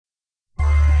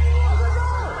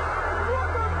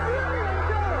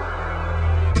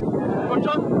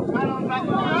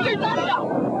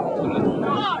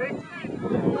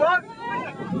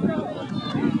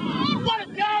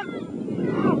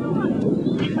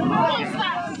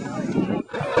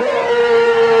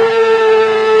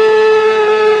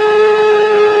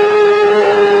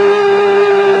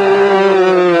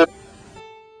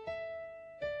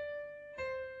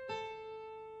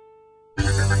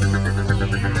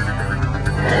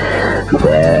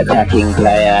The attacking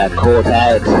player caught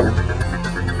out,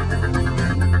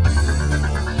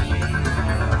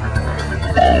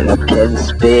 and Ken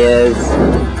Spizz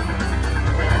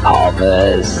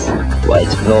hovers,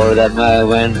 waits for the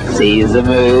moment, sees the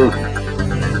move,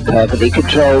 perfectly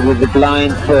controlled with the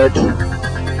blind foot,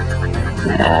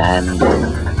 and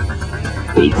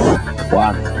beats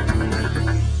one.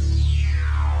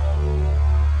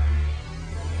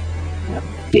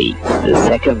 Beats the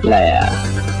second player.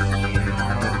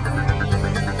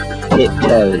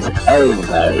 Tiptoes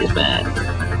over his man.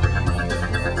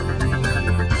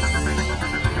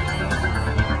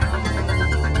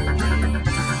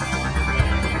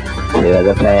 Two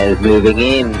other players moving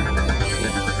in.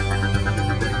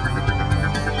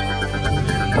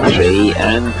 3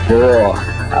 and 4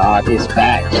 are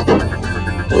dispatched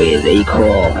with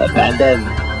equal abandon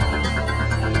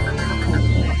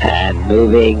and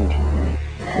moving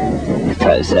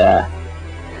closer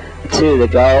to the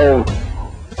goal.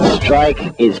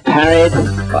 Strike is parried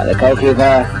by the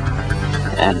goalkeeper,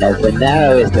 and there's the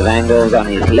narrowest of angles on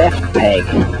his left peg.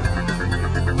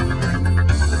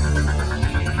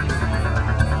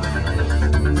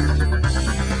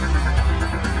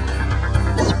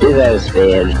 Spizzo's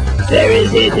spear, there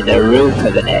is it in the roof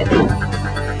of the net.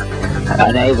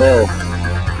 Unable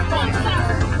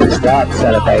to start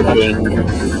celebrating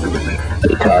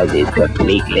because he's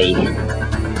completely